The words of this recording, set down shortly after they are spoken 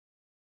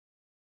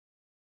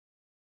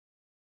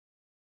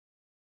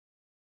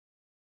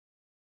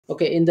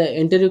Okay, in the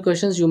interview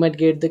questions you might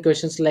get the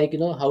questions like,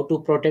 how to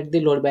protect the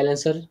load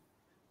balancer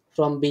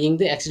from being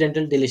the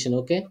accidental deletion.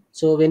 Okay,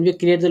 so when we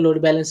create the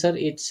load balancer,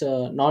 it's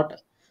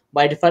not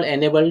by default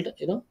enabled,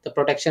 the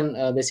protection,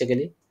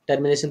 basically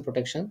termination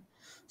protection.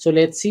 So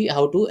let's see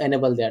how to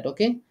enable that.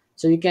 Okay,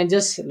 so you can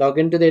just log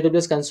into the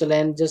AWS console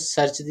and just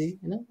search the,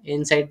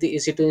 inside the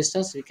EC2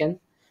 instance, we can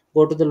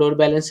go to the load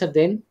balancer,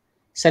 then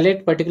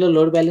select particular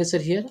load balancer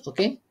here.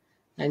 Okay,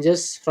 and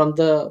just from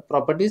the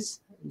properties,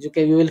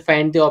 you will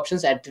find the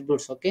options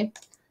attributes. Okay,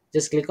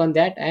 just click on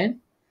that, and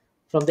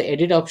from the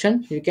edit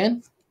option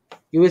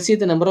you will see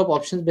the number of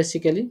options.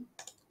 Basically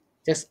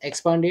just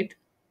expand it,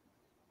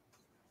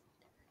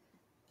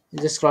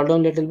 just scroll down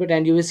a little bit,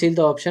 and you will see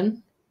the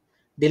option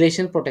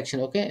deletion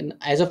protection. Okay, and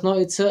as of now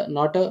it's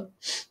not a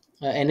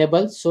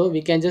enable, so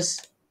we can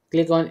just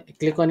click on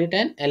it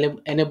and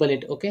enable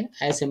it. Okay,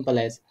 as simple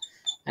as,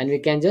 and we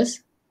can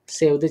just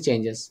save the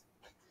changes.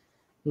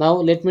 Now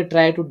let me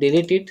try to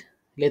delete it.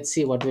 Let's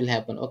see what will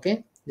happen.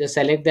 Okay, just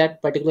select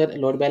that particular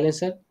load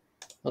balancer.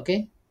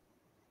 Okay,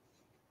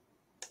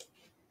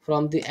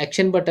 from the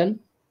action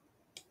button,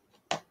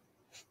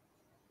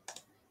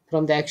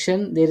 from the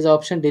action there is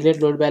option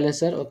delete load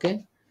balancer.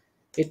 Okay,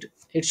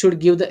 it should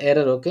give the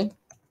error. Okay,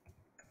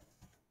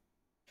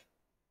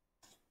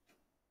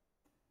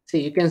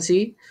 see, you can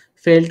see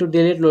fail to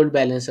delete load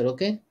balancer.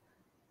 Okay,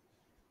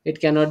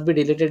 it cannot be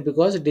deleted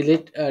because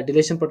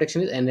deletion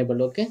protection is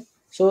enabled. Okay,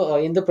 so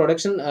in the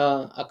production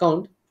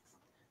account,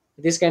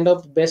 this kind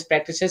of best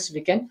practices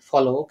we can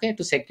follow. Okay,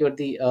 to secure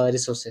the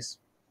resources.